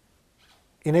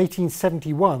in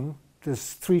 1871,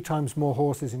 there's 3 times more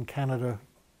horses in Canada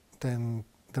than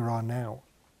there are now.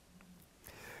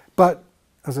 But,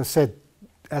 as I said,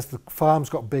 as the farms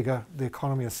got bigger, the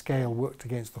economy of scale worked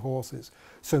against the horses.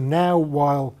 So now,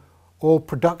 while all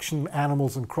production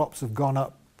animals and crops have gone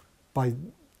up by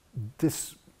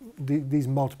these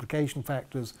multiplication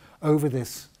factors over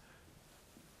this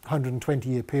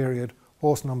 120-year period,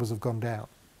 horse numbers have gone down.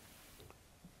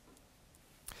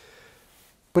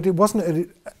 But it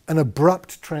wasn't an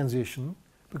abrupt transition,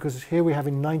 because here we have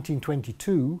in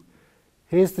 1922,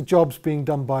 here's the jobs being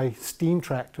done by steam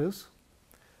tractors,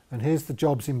 and here's the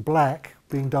jobs in black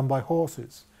being done by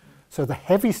horses. So the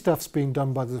heavy stuff's being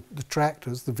done by the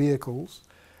tractors, the vehicles,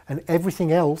 and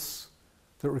everything else,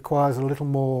 that requires a little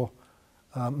more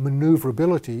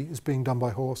maneuverability is being done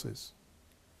by horses.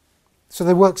 So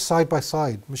they work side by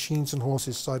side, machines and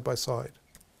horses side by side.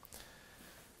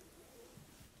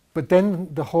 But then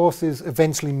the horses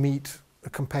eventually meet a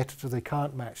competitor they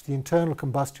can't match, the internal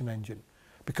combustion engine,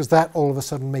 because that all of a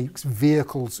sudden makes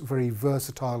vehicles very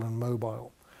versatile and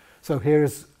mobile. So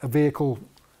here's a vehicle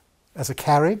as a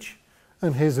carriage,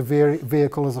 and here's a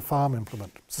vehicle as a farm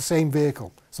implement. It's the same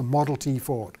vehicle. It's a Model T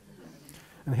Ford.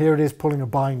 And here it is pulling a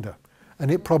binder. And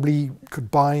it probably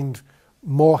could bind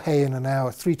more hay in an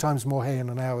hour, 3 times more hay in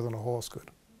an hour than a horse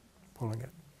could, pulling it.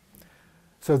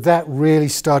 So that really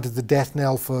started the death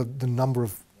knell for the number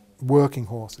of working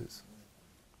horses.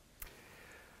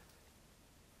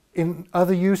 In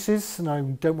other uses, and I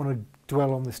don't want to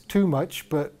dwell on this too much,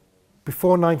 but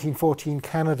before 1914,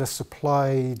 Canada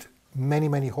supplied many,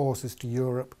 many horses to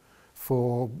Europe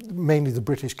for mainly the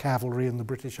British cavalry and the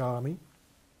British Army.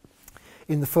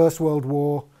 In the First World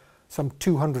War, some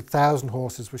 200,000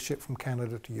 horses were shipped from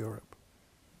Canada to Europe.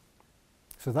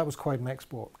 So that was quite an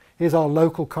export. Here's our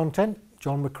local content,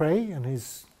 John McCrae and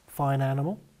his fine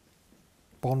animal,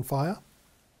 Bonfire.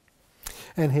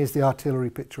 And here's the artillery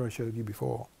picture I showed you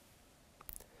before.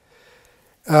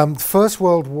 The First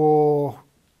World War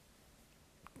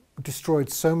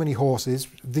destroyed so many horses.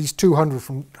 These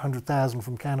 200,000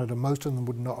 from Canada, most of them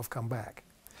would not have come back.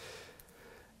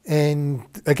 And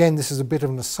again, this is a bit of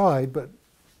an aside, but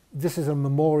this is a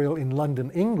memorial in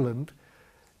London, England,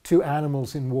 to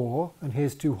animals in war. And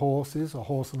here's 2 horses, a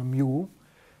horse and a mule,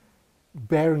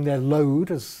 bearing their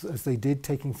load as they did,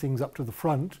 taking things up to the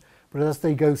front. But as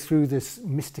they go through this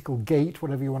mystical gate,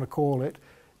 whatever you want to call it,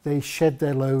 they shed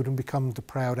their load and become the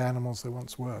proud animals they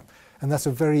once were. And that's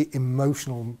a very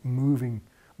emotional, moving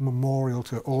memorial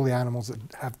to all the animals that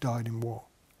have died in war.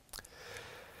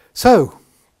 So,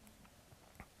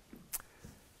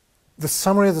 the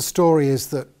summary of the story is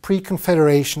that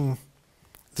pre-Confederation,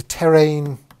 the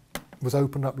terrain was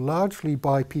opened up largely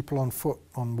by people on foot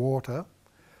on water.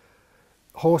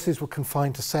 Horses were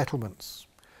confined to settlements.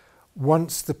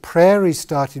 Once the prairies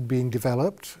started being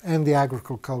developed and the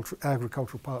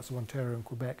agricultural parts of Ontario and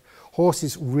Quebec,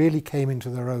 horses really came into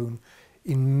their own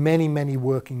in many, many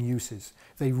working uses.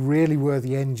 They really were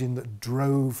the engine that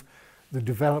drove the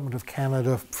development of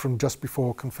Canada from just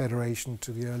before Confederation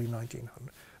to the early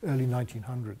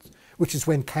 1900s, which is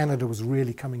when Canada was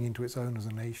really coming into its own as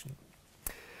a nation.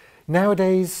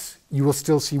 Nowadays, you will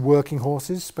still see working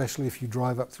horses, especially if you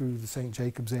drive up through the St.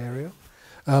 Jacobs area.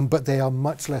 But they are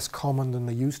much less common than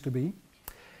they used to be.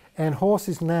 And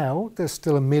horses now, there's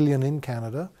still 1 million in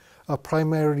Canada, are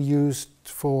primarily used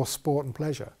for sport and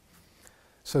pleasure.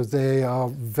 So they are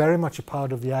very much a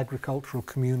part of the agricultural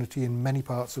community in many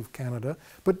parts of Canada,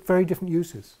 but very different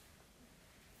uses.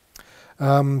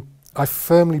 I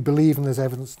firmly believe, and there's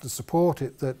evidence to support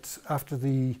it, that after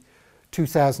the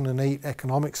 2008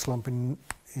 economic slump in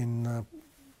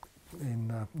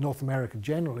North America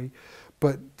generally,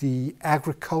 but the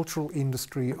agricultural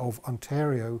industry of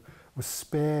Ontario was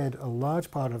spared a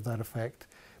large part of that effect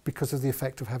because of the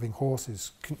effect of having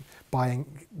horses.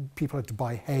 People had to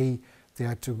buy hay, they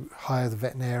had to hire the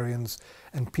veterinarians,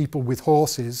 and people with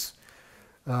horses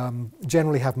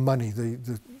generally have money.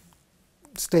 The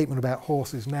statement about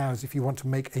horses now is if you want to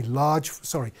make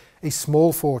a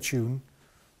small fortune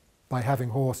by having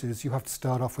horses, you have to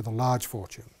start off with a large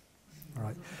fortune. All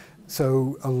right?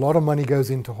 So a lot of money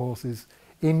goes into horses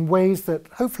in ways that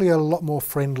hopefully are a lot more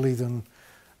friendly than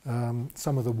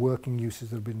some of the working uses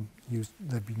that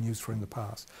they've been used for in the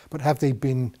past. But have they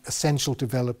been essential to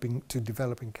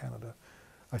developing Canada?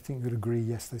 I think you'd agree,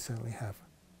 yes, they certainly have.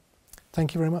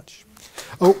 Thank you very much.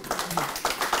 Oh.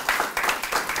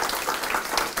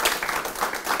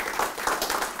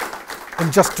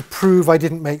 And just to prove I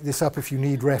didn't make this up, if you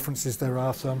need references, there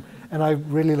are some. And I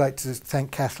really like to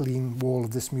thank Kathleen Wall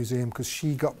of this museum, because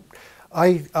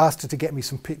I asked her to get me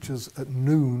some pictures at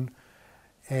noon,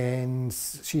 and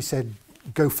she said,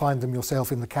 go find them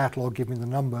yourself in the catalogue, give me the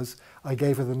numbers. I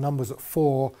gave her the numbers at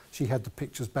 4. She had the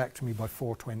pictures back to me by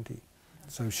 4:20.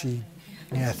 So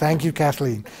yeah, thank you,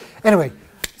 Kathleen. Anyway,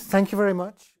 thank you very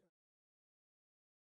much.